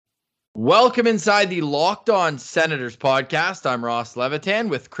Welcome inside the Locked On Senators podcast. I'm Ross Levitan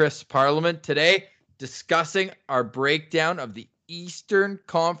with Chris Parliament today discussing our breakdown of the Eastern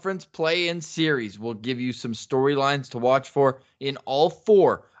Conference play-in series. We'll give you some storylines to watch for in all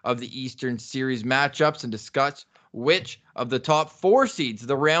four of the Eastern Series matchups and discuss which of the top four seeds,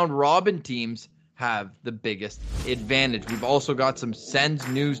 the round robin teams, have the biggest advantage. We've also got some Sens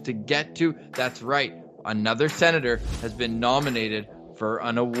news to get to. That's right, another Senator has been nominated for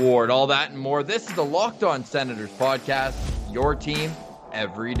an award. All that and more. This is the Locked On Senators podcast, your team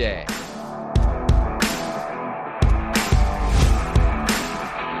every day.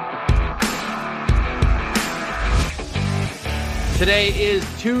 Today is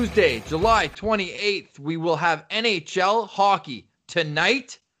Tuesday, July 28th. We will have NHL hockey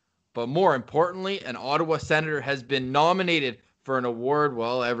tonight, but more importantly, an Ottawa Senator has been nominated for an award.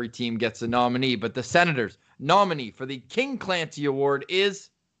 Well, every team gets a nominee, but the Senators' nominee for the King Clancy Award is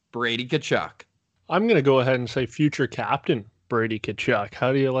Brady Tkachuk. I'm going to go ahead and say future captain Brady Tkachuk.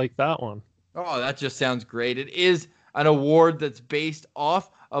 How do you like that one? Oh, that just sounds great. It is an award that's based off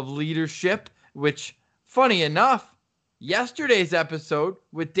of leadership, which, funny enough, yesterday's episode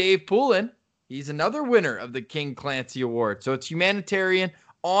with Dave Poulin, he's another winner of the King Clancy Award. So it's humanitarian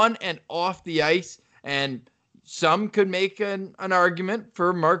on and off the ice, and some could make an argument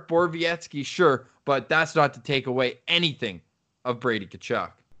for Mark Borowiecki, sure, but that's not to take away anything of Brady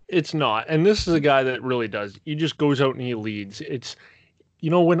Tkachuk. It's not. And this is a guy that really does. He just goes out and he leads. It's,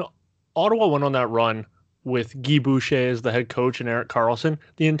 when Ottawa went on that run with Guy Boucher as the head coach and Erik Karlsson,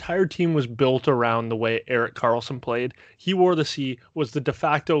 the entire team was built around the way Erik Karlsson played. He wore the C, was the de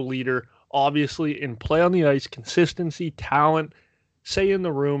facto leader, obviously, in play on the ice, consistency, talent, say in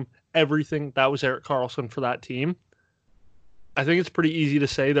the room, everything. That was Erik Karlsson for that team. I think it's pretty easy to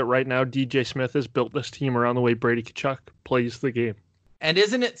say that right now DJ Smith has built this team around the way Brady Tkachuk plays the game. And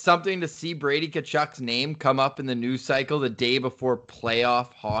isn't it something to see Brady Tkachuk's name come up in the news cycle the day before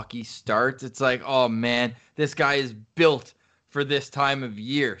playoff hockey starts? It's like, oh man, this guy is built for this time of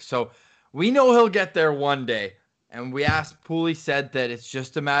year. So we know he'll get there one day. And we asked, Pooley said that it's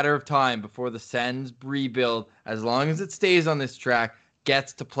just a matter of time before the Sens rebuild, as long as it stays on this track,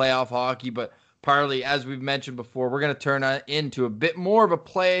 gets to playoff hockey. But Parley, as we've mentioned before, we're going to turn into a bit more of a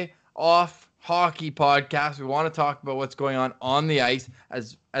playoff hockey podcast. We want to talk about what's going on the ice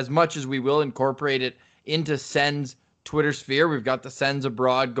as much as we will incorporate it into Sens Twitter sphere. We've got the Sens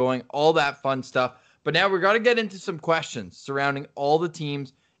abroad going, all that fun stuff. But now we've got to get into some questions surrounding all the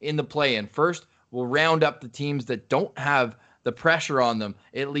teams in the play-in. First, we'll round up the teams that don't have the pressure on them,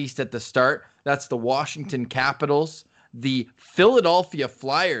 at least at the start. That's the Washington Capitals, the Philadelphia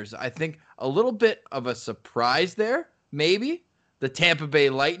Flyers. I think a little bit of a surprise there, maybe. The Tampa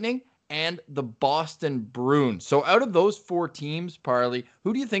Bay Lightning and the Boston Bruins. So out of those four teams, Parley,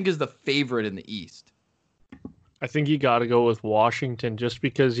 who do you think is the favorite in the East? I think you got to go with Washington just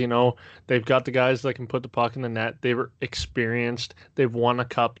because, they've got the guys that can put the puck in the net. They're experienced. They've won a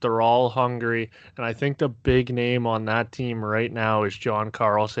cup. They're all hungry. And I think the big name on that team right now is John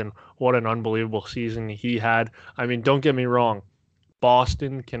Carlson. What an unbelievable season he had. I mean, don't get me wrong.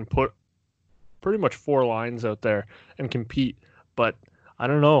 Boston can put pretty much four lines out there and compete. But I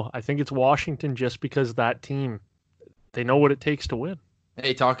don't know. I think it's Washington just because that team, they know what it takes to win.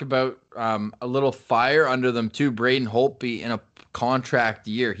 Hey, talk about a little fire under them too. Braden Holtby in a contract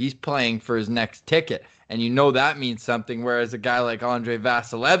year. He's playing for his next ticket. And that means something. Whereas a guy like Andrei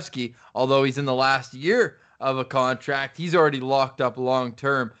Vasilevsky, although he's in the last year of a contract, he's already locked up long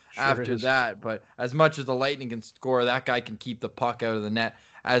term after that. But as much as the Lightning can score, that guy can keep the puck out of the net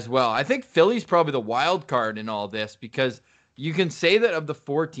as well. I think Philly's probably the wild card in all this because you can say that of the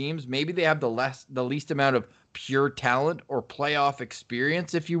four teams, maybe they have the least amount of pure talent or playoff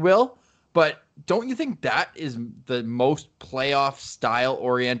experience, if you will. But don't you think that is the most playoff style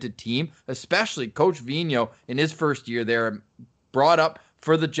oriented team, especially Coach Vigneault in his first year there, brought up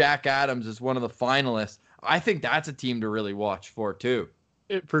for the Jack Adams as one of the finalists. I think that's a team to really watch for too.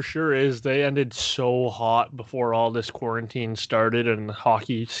 It for sure is. They ended so hot before all this quarantine started and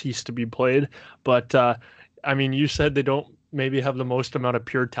hockey ceased to be played. But you said they don't maybe have the most amount of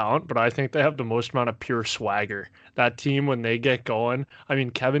pure talent, but I think they have the most amount of pure swagger. That team, when they get going,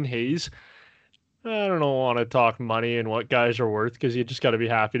 Kevin Hayes, I don't want to talk money and what guys are worth because you just got to be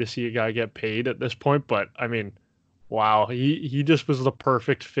happy to see a guy get paid at this point. But wow, he just was the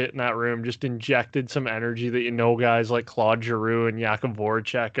perfect fit in that room, just injected some energy that guys like Claude Giroux and Jakub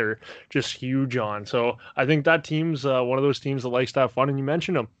Voracek are just huge on. So I think that team's one of those teams that likes to have fun, and you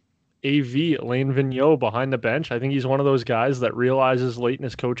mentioned them. AV, Alain Vigneault, behind the bench. I think he's one of those guys that realizes late in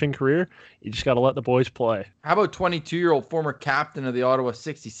his coaching career, you just got to let the boys play. How about 22-year-old former captain of the Ottawa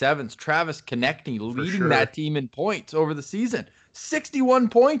 67s, Travis Konechny, leading that team in points over the season? 61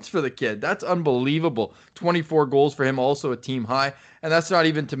 points for the kid. That's unbelievable. 24 goals for him, also a team high. And that's not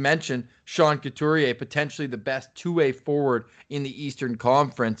even to mention Sean Couturier, potentially the best two-way forward in the Eastern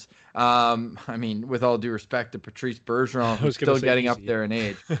Conference. I mean, with all due respect to Patrice Bergeron, who's still getting up there in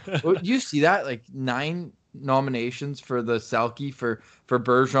age. Do you see that? Like 9 nominations for the Selke for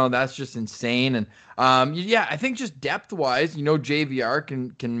Bergeron. That's just insane. And yeah, I think just depth wise,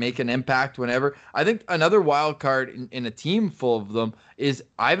 JVR can make an impact whenever. I think another wild card in a team full of them is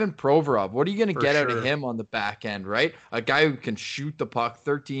Ivan Provorov. What are you going to get out of him on the back end, right? A guy who can shoot the puck,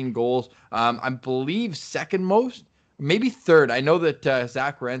 13 goals. I believe second most, maybe third. I know that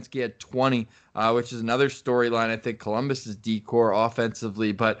Zach Werenski had 20, which is another storyline. I think Columbus's decor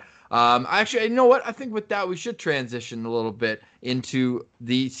offensively, but actually, you know what? I think with that, we should transition a little bit into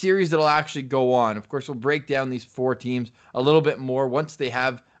the series that'll actually go on. Of course, we'll break down these 4 teams a little bit more once they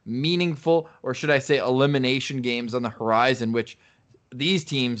have meaningful, or should I say elimination games on the horizon, which these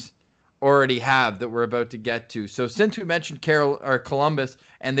teams already have that we're about to get to. So since we mentioned Columbus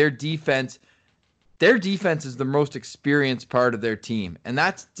and their defense is the most experienced part of their team. And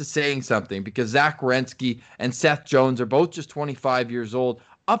that's saying something because Zach Werenski and Seth Jones are both just 25 years old.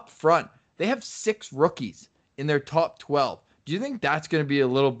 Up front, they have 6 rookies in their top 12. Do you think that's going to be a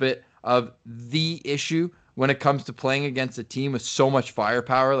little bit of the issue when it comes to playing against a team with so much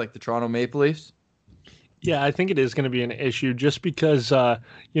firepower like the Toronto Maple Leafs? Yeah, I think it is going to be an issue just because, they're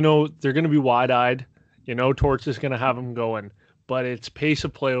going to be wide-eyed. Torts is going to have them going. But it's pace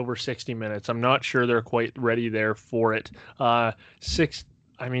of play over 60 minutes. I'm not sure they're quite ready there for it. 6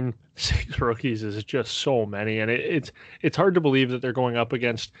 rookies is just so many. And it's hard to believe that they're going up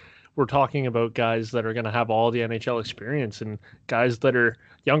against, we're talking about guys that are going to have all the NHL experience and guys that are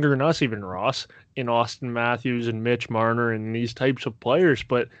younger than us, even Ross, in Auston Matthews and Mitch Marner and these types of players.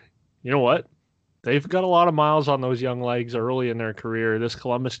 But you know what? They've got a lot of miles on those young legs early in their career. This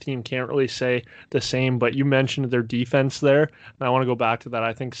Columbus team can't really say the same, but you mentioned their defense there, and I want to go back to that.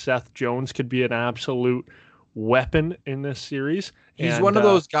 I think Seth Jones could be an absolute weapon in this series. He's one of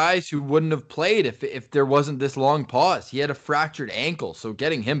those guys who wouldn't have played if there wasn't this long pause. He had a fractured ankle, so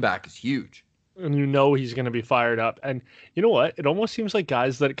getting him back is huge. And he's going to be fired up. And you know what? It almost seems like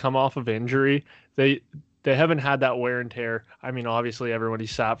guys that come off of injury, they haven't had that wear and tear. I mean, obviously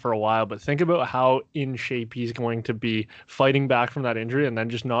everybody's sat for a while, but think about how in shape he's going to be fighting back from that injury and then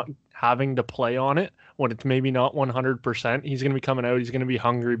just not having to play on it when it's maybe not 100%. He's going to be coming out. He's going to be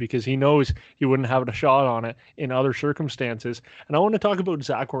hungry because he knows he wouldn't have a shot on it in other circumstances. And I want to talk about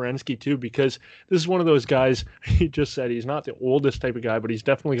Zach Werenski too, because this is one of those guys, he just said he's not the oldest type of guy, but he's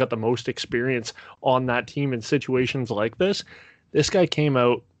definitely got the most experience on that team in situations like this. This guy came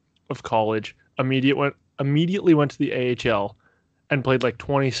out of college, immediately went to the AHL and played like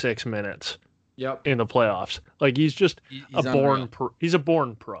 26 minutes in the playoffs. Like he's a born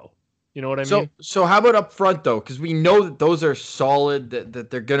pro. You know what I mean? So how about up front though? Because we know that those are solid, that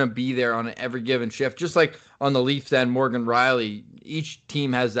they're going to be there on every given shift. Just like on the Leafs end, Morgan Rielly, each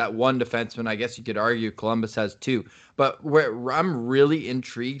team has that one defenseman. I guess you could argue Columbus has 2. But where I'm really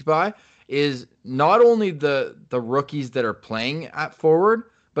intrigued by is not only the rookies that are playing at forward,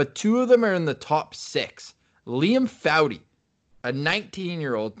 but 2 of them are in the top 6. Liam Foudy, a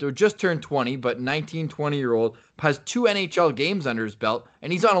 19-year-old, who just turned 20, but 19, 20-year-old, has 2 NHL games under his belt,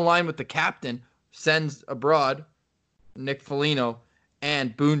 and he's on a line with the captain, sends abroad, Nick Foligno,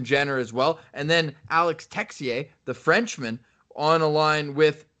 and Boone Jenner as well. And then Alex Texier, the Frenchman, on a line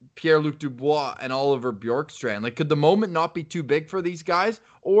with Pierre-Luc Dubois and Oliver Bjorkstrand. Like, could the moment not be too big for these guys?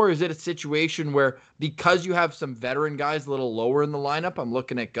 Or is it a situation where, because you have some veteran guys a little lower in the lineup, I'm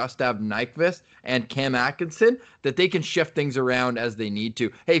looking at Gustav Nyquist and Cam Atkinson, that they can shift things around as they need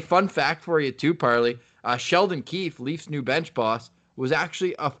to? Hey, fun fact for you too, Parley. Sheldon Keefe, Leafs' new bench boss, was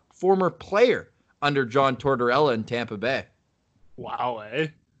actually a former player under John Tortorella in Tampa Bay. Wow,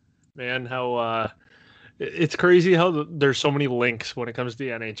 man, how it's crazy how there's so many links when it comes to the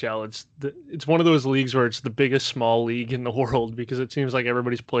NHL. It's one of those leagues where it's the biggest small league in the world because it seems like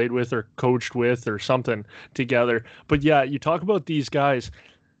everybody's played with or coached with or something together. But yeah, you talk about these guys,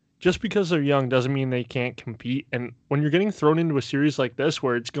 just because they're young doesn't mean they can't compete. And when you're getting thrown into a series like this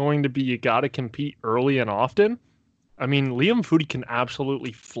where it's going to be you got to compete early and often, I mean, Liam Foudy can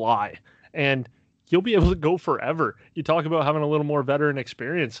absolutely fly. And he'll be able to go forever. You talk about having a little more veteran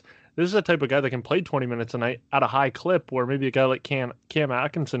experience. This is the type of guy that can play 20 minutes a night at a high clip where maybe a guy like Cam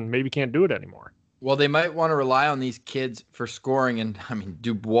Atkinson maybe can't do it anymore. Well, they might want to rely on these kids for scoring. And I mean,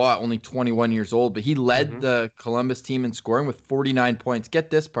 Dubois, only 21 years old, but he led the Columbus team in scoring with 49 points.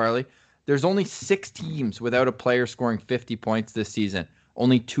 Get this, Parley. There's only 6 teams without a player scoring 50 points this season.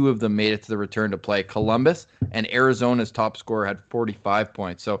 Only 2 of them made it to the return to play. Columbus and Arizona's top scorer had 45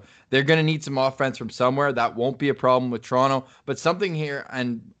 points. So they're going to need some offense from somewhere. That won't be a problem with Toronto. But something here,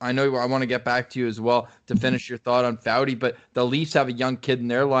 and I know I want to get back to you as well to finish your thought on Foudy, but the Leafs have a young kid in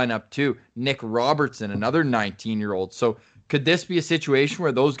their lineup too, Nick Robertson, another 19-year-old. So could this be a situation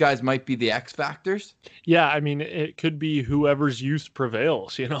where those guys might be the X factors? Yeah, I mean, it could be whoever's youth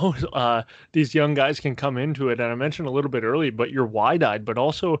prevails, These young guys can come into it. And I mentioned a little bit earlier, but you're wide-eyed. But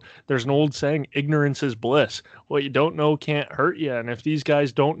also, there's an old saying, ignorance is bliss. What you don't know can't hurt you. And if these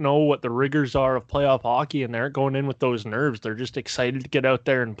guys don't know what the rigors are of playoff hockey and they're going in with those nerves, they're just excited to get out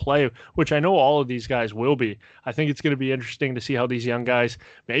there and play, which I know all of these guys will be. I think it's going to be interesting to see how these young guys,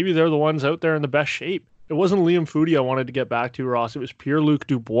 maybe they're the ones out there in the best shape. It wasn't Liam Foudy I wanted to get back to, Ross. It was Pierre-Luc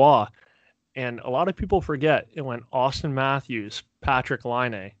Dubois. And a lot of people forget it went Austin Matthews, Patrick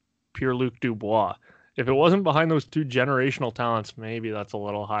Laine, Pierre-Luc Dubois. If it wasn't behind those 2 generational talents, maybe that's a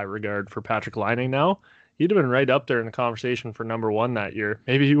little high regard for Patrick Laine now. He'd have been right up there in the conversation for number 1 that year.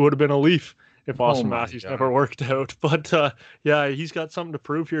 Maybe he would have been a Leaf if Austin Matthews never worked out. But yeah, he's got something to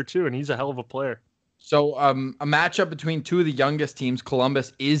prove here too, and he's a hell of a player. So a matchup between 2 of the youngest teams.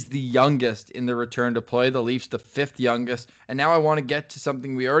 Columbus is the youngest in the return to play. The Leafs, the 5th youngest. And now I want to get to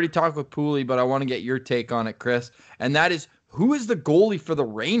something we already talked with Pooley, but I want to get your take on it, Chris. And that is, who is the goalie for the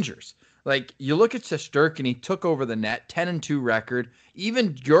Rangers? Like, you look at Shesterkin, he took over the net, 10-2 record.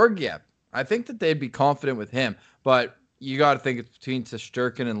 Even Georgiev, I think that they'd be confident with him. But you got to think it's between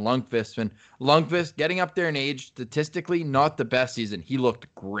Shesterkin and Lundqvist. And Lundqvist, getting up there in age, statistically, not the best season. He looked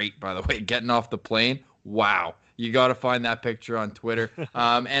great, by the way, getting off the plane. Wow. You got to find that picture on Twitter.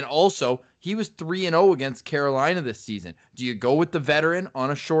 And also, he was 3-0 against Carolina this season. Do you go with the veteran on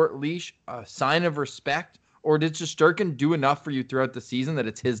a short leash, a sign of respect, or did Shesterkin do enough for you throughout the season that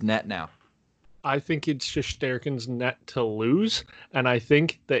it's his net now? I think it's Shesterkin's net to lose, and I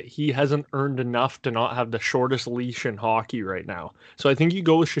think that he hasn't earned enough to not have the shortest leash in hockey right now. So I think you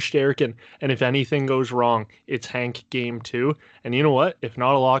go with Shesterkin, and if anything goes wrong, it's Hank game 2. And you know what? If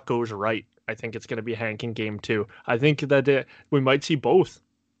not a lot goes right, I think it's going to be Hank in game 2. I think that we might see both.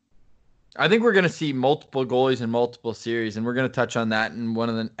 I think we're going to see multiple goalies in multiple series, and we're going to touch on that in one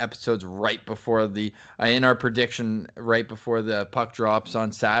of the episodes right before in our prediction right before the puck drops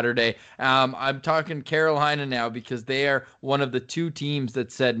on Saturday. I'm talking Carolina now because they are one of the 2 teams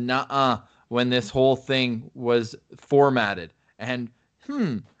that said nuh-uh when this whole thing was formatted. And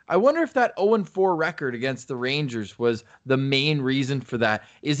I wonder if that 0-4 record against the Rangers was the main reason for that.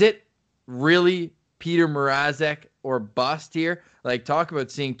 Is it really Peter Mrazek or bust here? Like, talk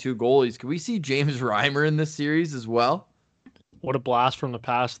about seeing 2 goalies. Can we see James Reimer in this series as well? What a blast from the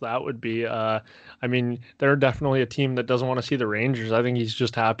past that would be. I mean, they're definitely a team that doesn't want to see the Rangers. I think he's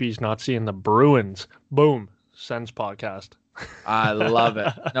just happy he's not seeing the Bruins. Boom. Sens podcast. I love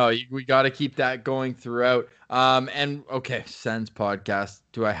it. No, we got to keep that going throughout. And okay, Sens podcast.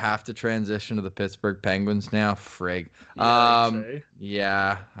 Do I have to transition to the Pittsburgh Penguins now? Frig.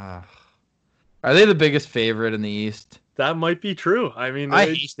 Yeah. Are they the biggest favorite in the East? That might be true. I mean, I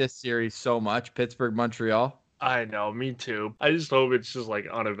hate this series so much. Pittsburgh, Montreal. I know, me too. I just hope it's just like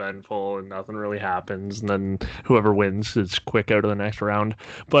uneventful and nothing really happens, and then whoever wins is quick out of the next round.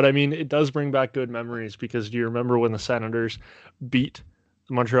 But I mean, it does bring back good memories because do you remember when the Senators beat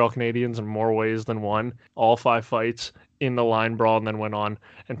the Montreal Canadiens in more ways than one? All 5 fights in the line brawl, and then went on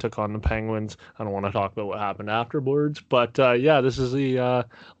and took on the Penguins. I don't want to talk about what happened afterwards, but yeah, this is the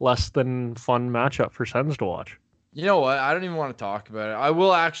less than fun matchup for Sens to watch. You know what? I don't even want to talk about it. I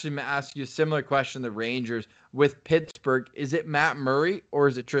will actually ask you a similar question to the Rangers. With Pittsburgh, is it Matt Murray or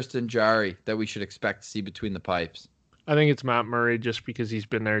is it Tristan Jarry that we should expect to see between the pipes? I think it's Matt Murray just because he's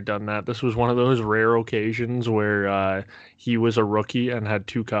been there, done that. This was one of those rare occasions where he was a rookie and had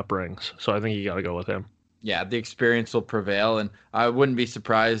 2 cup rings. So I think you got to go with him. Yeah, the experience will prevail, and I wouldn't be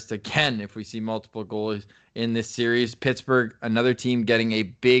surprised again if we see multiple goalies in this series. Pittsburgh, another team getting a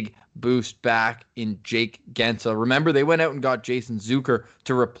big boost back in Jake Gensel. Remember, they went out and got Jason Zucker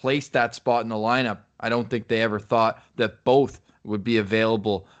to replace that spot in the lineup. I don't think they ever thought that both would be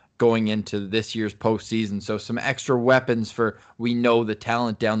available going into this year's postseason. So some extra weapons for, we know, the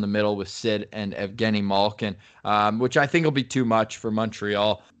talent down the middle with Sid and Evgeny Malkin, which I think will be too much for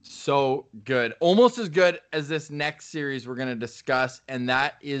Montreal. So good. Almost as good as this next series we're going to discuss, and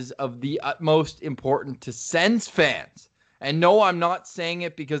that is of the utmost importance to Sens fans. And no, I'm not saying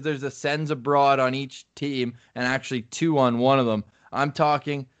it because there's a Sens abroad on each team and actually 2 on one of them. I'm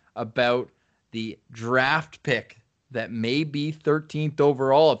talking about the draft pick that may be 13th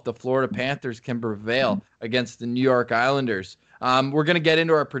overall if the Florida Panthers can prevail against the New York Islanders. We're going to get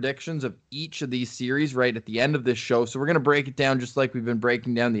into our predictions of each of these series right at the end of this show. So we're going to break it down just like we've been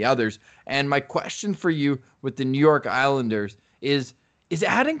breaking down the others. And my question for you with the New York Islanders is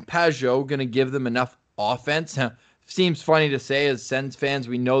adding Pageau going to give them enough offense? Seems funny to say as Sens fans,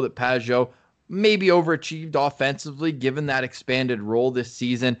 we know that Pageau maybe overachieved offensively given that expanded role this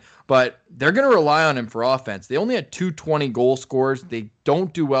season, but they're going to rely on him for offense. They only had 220 goal scorers. They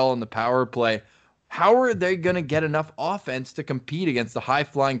don't do well on the power play. How are they going to get enough offense to compete against the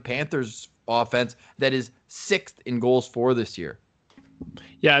high-flying Panthers offense that is 6th in goals for this year?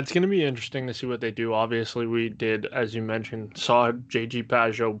 Yeah, it's going to be interesting to see what they do. Obviously, we did, as you mentioned, saw JG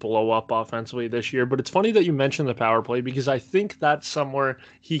Pageau blow up offensively this year. But it's funny that you mentioned the power play because I think that's somewhere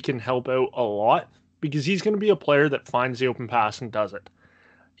he can help out a lot because he's going to be a player that finds the open pass and does it.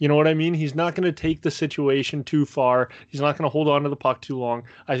 You know what I mean? He's not going to take the situation too far. He's not going to hold on to the puck too long.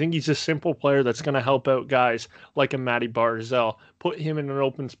 I think he's a simple player that's going to help out guys like a Matty Barzal, put him in an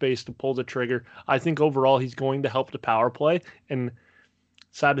open space to pull the trigger. I think overall he's going to help the power play. And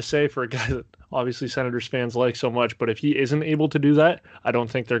sad to say for a guy that obviously Senators fans like so much, but if he isn't able to do that, I don't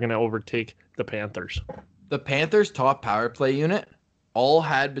think they're going to overtake the Panthers. The Panthers' top power play unit all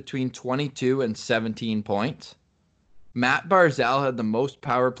had between 22 and 17 points. Matt Barzal had the most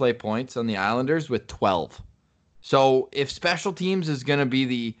power play points on the Islanders with 12. So if special teams is going to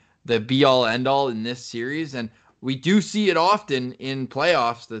be the be-all, end-all in this series, and we do see it often in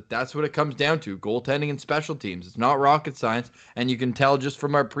playoffs that's what it comes down to, goaltending and special teams. It's not rocket science, and you can tell just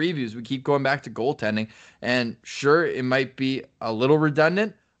from our previews, we keep going back to goaltending. And sure, it might be a little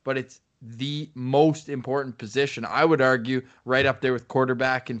redundant, but it's the most important position. I would argue right up there with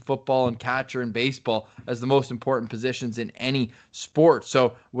quarterback in football and catcher in baseball as the most important positions in any sport.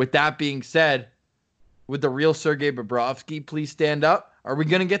 So with that being said, would the real Sergei Bobrovsky please stand up? Are we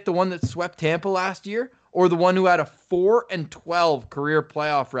going to get the one that swept Tampa last year? Or the one who had a 4-12 career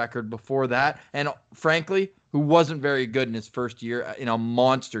playoff record before that, and frankly, who wasn't very good in his first year in a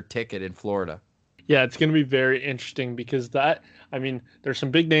monster ticket in Florida? Yeah, it's going to be very interesting because there's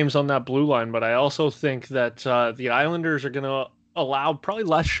some big names on that blue line, but I also think that the Islanders are going to allow probably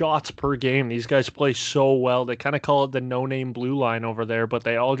less shots per game. These guys play so well. They kind of call it the no-name blue line over there, but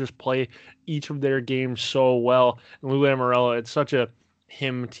they all just play each of their games so well. And Lou Lamoriello, it's such a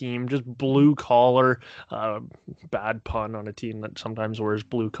him team, just blue collar, bad pun on a team that sometimes wears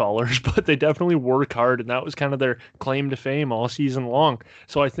blue collars, but they definitely work hard, and that was kind of their claim to fame all season long.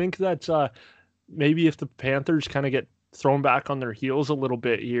 So I think that maybe if the Panthers kind of get thrown back on their heels a little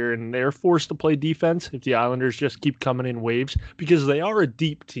bit here and they're forced to play defense, if the Islanders just keep coming in waves, because they are a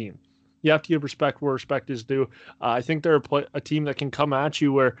deep team. You have to give respect where respect is due. I think they're a team that can come at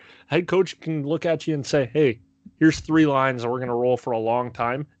you where head coach can look at you and say, hey, here's 3 lines that we're going to roll for a long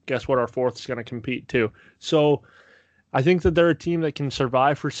time. Guess what? Our 4th is going to compete too. So I think that they're a team that can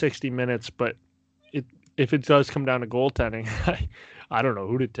survive for 60 minutes, but if it does come down to goaltending, I don't know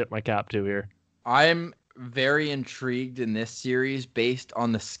who to tip my cap to here. I'm very intrigued in this series based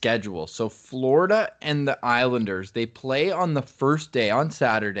on the schedule. So Florida and the Islanders, they play on the first day on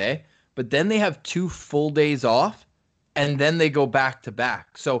Saturday, but then they have 2 full days off, and then they go back to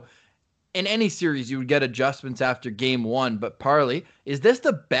back. So in any series, you would get adjustments after game 1, but Parley, is this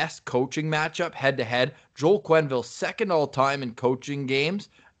the best coaching matchup head-to-head? Joel Quenneville, 2nd all-time in coaching games.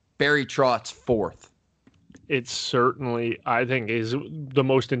 Barry Trotz, 4th. It certainly, I think, is the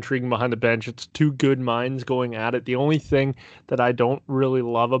most intriguing behind the bench. It's 2 good minds going at it. The only thing that I don't really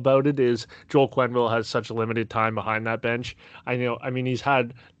love about it is Joel Quenneville has such limited time behind that bench. He's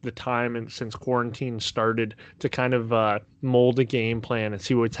had the time and since quarantine started to kind of mold a game plan and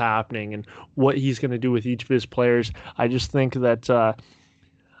see what's happening and what he's going to do with each of his players. I just think that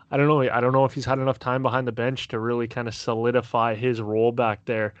I don't know. I don't know if he's had enough time behind the bench to really kind of solidify his role back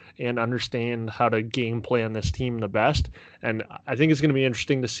there and understand how to game plan this team the best. And I think it's going to be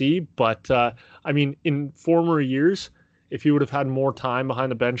interesting to see. But, in former years, if he would have had more time behind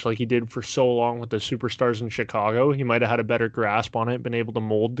the bench like he did for so long with the superstars in Chicago, he might have had a better grasp on it, been able to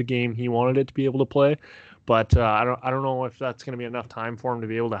mold the game he wanted it to be able to play. But I don't know if that's going to be enough time for him to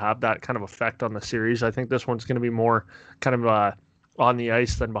be able to have that kind of effect on the series. I think this one's going to be more kind of on the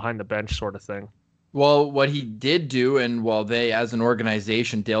ice than behind the bench sort of thing. Well, what he did do, and while they, as an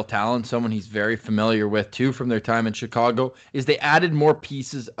organization, Dale Talon, someone he's very familiar with too from their time in Chicago, is they added more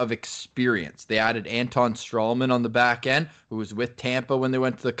pieces of experience. They added Anton Strahlman on the back end, who was with Tampa when they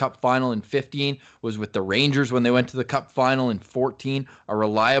went to the Cup final in 15, was with the Rangers when they went to the Cup final in 14, a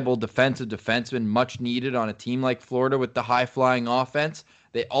reliable defensive defenseman, much needed on a team like Florida with the high-flying offense.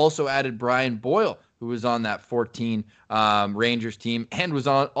 They also added Brian Boyle, who was on that 14 Rangers team and was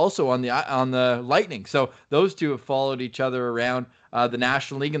also on the Lightning. So those two have followed each other around the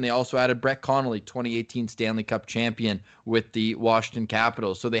National League, and they also added Brett Connolly, 2018 Stanley Cup champion with the Washington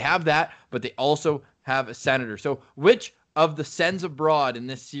Capitals. So they have that, but they also have a senator. So which of the Sens abroad in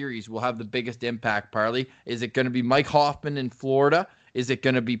this series will have the biggest impact, Parley? Is it going to be Mike Hoffman in Florida? Is it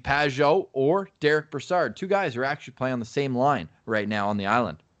going to be Pajot or Derek Brassard? Two guys who are actually playing on the same line right now on the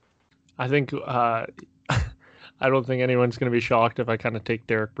island. I think I don't think anyone's going to be shocked if I kind of take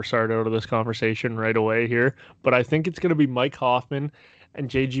Derek Brassard out of this conversation right away here. But I think it's going to be Mike Hoffman and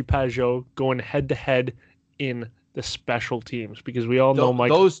JG Pajot going head-to-head in the special teams, because we all know Mike.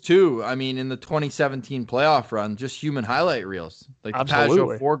 Those two, I mean, in the 2017 playoff run, just human highlight reels. Like the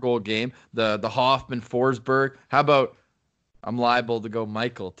Pajot 4-goal game, the Hoffman Forsberg. How about, I'm liable to go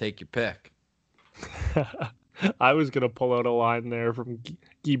Michael, take your pick. I was going to pull out a line there from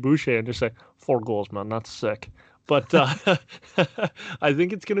Guy Boucher and just say, 4 goals, man. That's sick. But I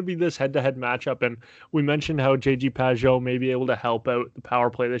think it's going to be this head-to-head matchup. And we mentioned how JG Pajot may be able to help out the power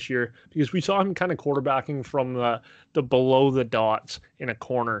play this year, because we saw him kind of quarterbacking from the below the dots in a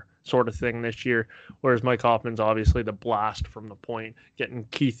corner sort of thing this year, whereas Mike Hoffman's obviously the blast from the point, getting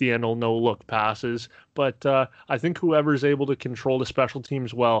Keith Yandle no-look passes. But I think whoever's able to control the special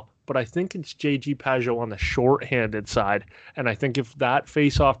teams well, but I think it's JG Pajot on the short-handed side. And I think if that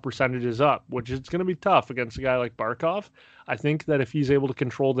face-off percentage is up, which is going to be tough against a guy like Barkov, I think that if he's able to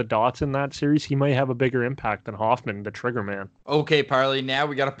control the dots in that series, he might have a bigger impact than Hoffman, the trigger man. Okay, Parley, now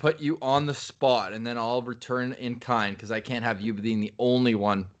we got to put you on the spot, and then I'll return in kind, because I can't have you being the only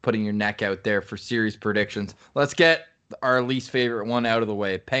one putting your neck out there for series predictions. Let's get our least favorite one out of the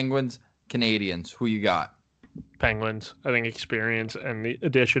way. Penguins, Canadians. Who you got? Penguins. I think experience and the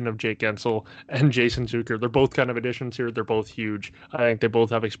addition of Jake Gensel and Jason Zucker, they're both kind of additions here. They're both huge. I think they both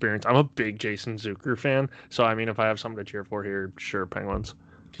have experience. I'm a big Jason Zucker fan, so I mean, if I have something to cheer for here, sure, Penguins.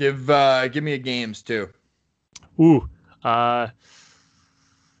 Give me a games too. I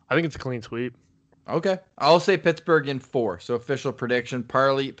think it's a clean sweep. Okay, I'll say Pittsburgh in 4. So official prediction: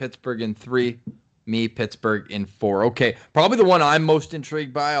 Parley, Pittsburgh in 3. Me, Pittsburgh in 4. Okay, probably the one I'm most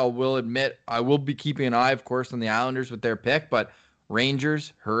intrigued by. I will admit I will be keeping an eye, of course, on the Islanders with their pick, but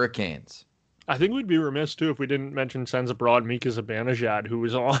Rangers, Hurricanes. I think we'd be remiss, too, if we didn't mention Sens abroad Mika Zibanejad, who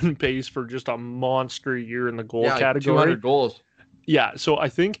was on pace for just a monster year in the goal category. 200 goals. Yeah, so I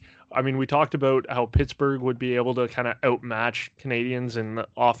think, I mean, we talked about how Pittsburgh would be able to kind of outmatch Canadians in the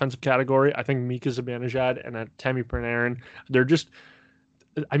offensive category. I think Mika Zibanejad and Temi Panarin, they're just...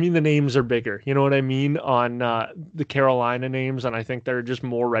 I mean, the names are bigger, you know what I mean, on the Carolina names, and I think they're just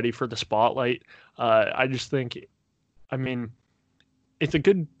more ready for the spotlight. I just think, I mean, it's a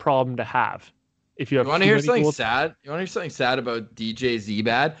good problem to have. If you have, you want to hear something sad? You want to hear something sad about DJ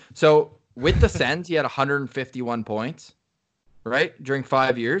Zbad? So with the Sens, he had 151 points, right, during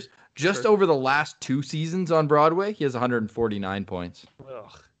 5 years. Just over the last 2 seasons on Broadway, he has 149 points.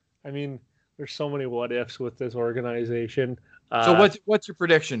 Ugh. I mean, there's so many what ifs with this organization. So what's your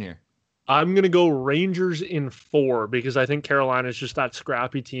prediction here? I'm going to go Rangers in 4, because I think Carolina is just that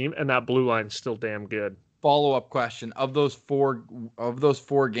scrappy team, and that blue line's still damn good. Follow-up question. Of those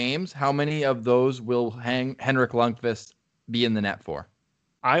four games, how many of those will Henrik Lundqvist be in the net for?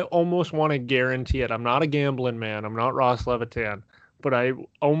 I almost want to guarantee it. I'm not a gambling man. I'm not Ross Levitan, but I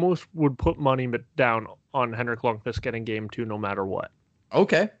almost would put money down on Henrik Lundqvist getting game 2 no matter what.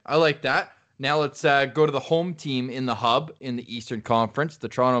 Okay, I like that. Now let's go to the home team in the hub in the Eastern Conference, the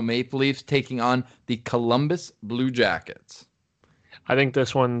Toronto Maple Leafs taking on the Columbus Blue Jackets. I think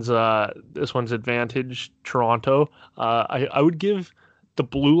this one's advantage Toronto. I would give the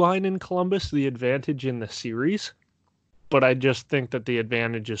blue line in Columbus the advantage in the series, but I just think that the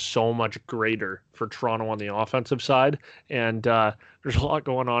advantage is so much greater for Toronto on the offensive side, and there's a lot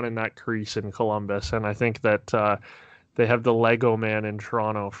going on in that crease in Columbus, and I think that they have the Lego man in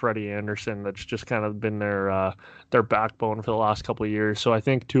Toronto, Freddie Anderson, that's just kind of been their backbone for the last couple of years. So I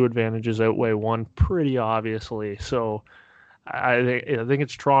think 2 advantages outweigh 1 pretty obviously. So I think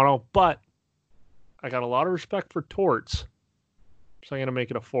it's Toronto, but I got a lot of respect for Torts, so I'm going to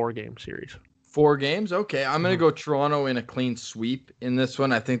make it a 4-game series. 4 games? Okay, I'm going to go Toronto in a clean sweep in this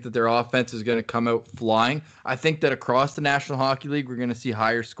one. I think that their offense is going to come out flying. I think that across the National Hockey League, we're going to see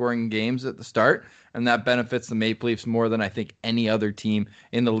higher scoring games at the start, and that benefits the Maple Leafs more than I think any other team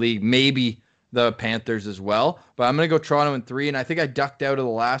in the league, maybe the Panthers as well. But I'm going to go Toronto in 3, and I think I ducked out of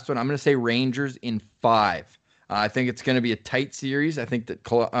the last one. I'm going to say Rangers in 5. I think it's going to be a tight series. I think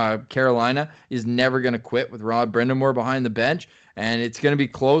that Carolina is never going to quit with Rod Brind'Amour behind the bench, and it's going to be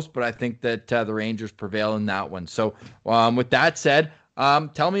close, but I think that the Rangers prevail in that one. So with that said,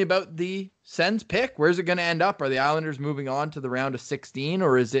 Tell me about the Sens pick. Where's it going to end up? Are the Islanders moving on to the round of 16,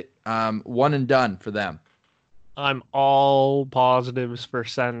 or is it one and done for them? I'm all positives for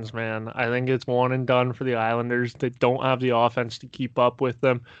Sens, man. I think it's one and done for the Islanders. They don't have the offense to keep up with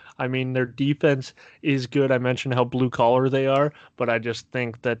them. I mean, their defense is good. I mentioned how blue collar they are, but I just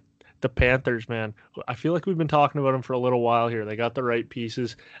think that the Panthers, man, I feel like we've been talking about them for a little while here. They got the right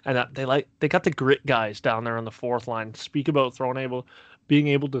pieces, and they got the grit guys down there on the fourth line. Speak about being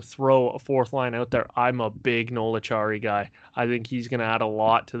able to throw a fourth line out there. I'm a big Noel Acciari guy. I think he's going to add a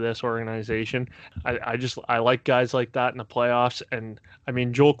lot to this organization. I like guys like that in the playoffs. And I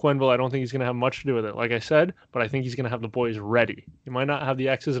mean, Joel Quenneville, I don't think he's going to have much to do with it, like I said, but I think he's going to have the boys ready. He might not have the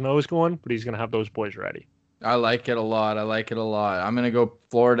X's and O's going, but he's going to have those boys ready. I like it a lot. I'm going to go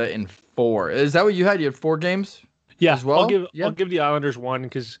Florida in 4. Is that what you had? You had 4 games? Yeah, as well? I'll give the Islanders 1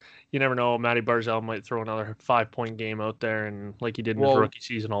 because you never know. Matty Barzal might throw another 5-point game out there, and like he did in his rookie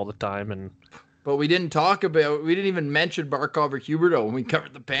season all the time. But we didn't even mention Barkov or Huberdeau when we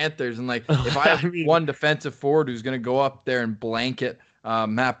covered the Panthers. And like, if I have one defensive forward who's going to go up there and blanket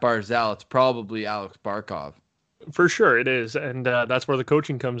Matt Barzal, it's probably Alex Barkov. For sure, it is, and that's where the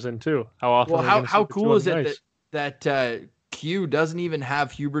coaching comes in too. How often? Well, how cool is it that Q doesn't even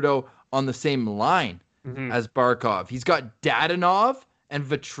have Huberdeau on the same line as Barkov? He's got Dadonov and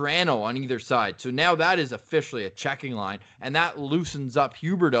Vetrano on either side. So now that is officially a checking line, and that loosens up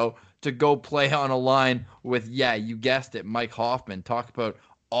Huberdeau to go play on a line with, you guessed it, Mike Hoffman. Talk about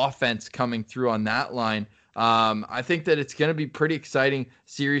offense coming through on that line. I think that it's going to be pretty exciting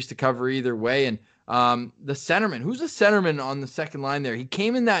series to cover either way. And the centerman, who's the centerman on the second line there? He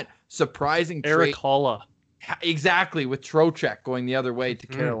came in that surprising Erik Haula. Exactly, with Trocheck going the other way to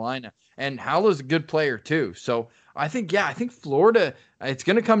Carolina. And Haula's a good player too. So I think Florida, it's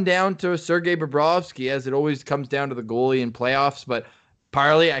going to come down to Sergei Bobrovsky, as it always comes down to the goalie in playoffs. But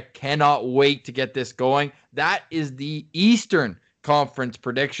Parley, I cannot wait to get this going. That is the Eastern Conference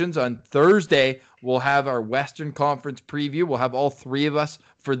predictions. On Thursday, we'll have our Western Conference preview. We'll have all 3 of us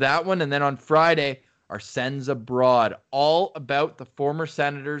for that one. And then on Friday, our Sens Abroad, all about the former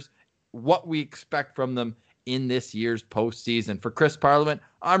Senators, what we expect from them in this year's postseason. For Chris Parliament,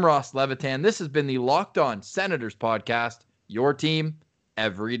 I'm Ross Levitan. This has been the Locked On Senators podcast, your team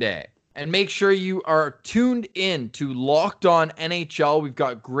every day. And make sure you are tuned in to Locked On NHL. We've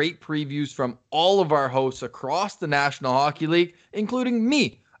got great previews from all of our hosts across the National Hockey League, including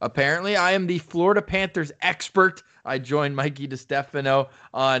me. Apparently, I am the Florida Panthers expert. I joined Mikey DeStefano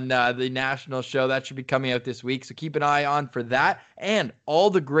on the national show. That should be coming out this week, so keep an eye on for that. And all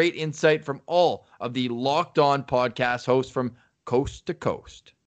the great insight from all of the Locked On podcast hosts from coast to coast.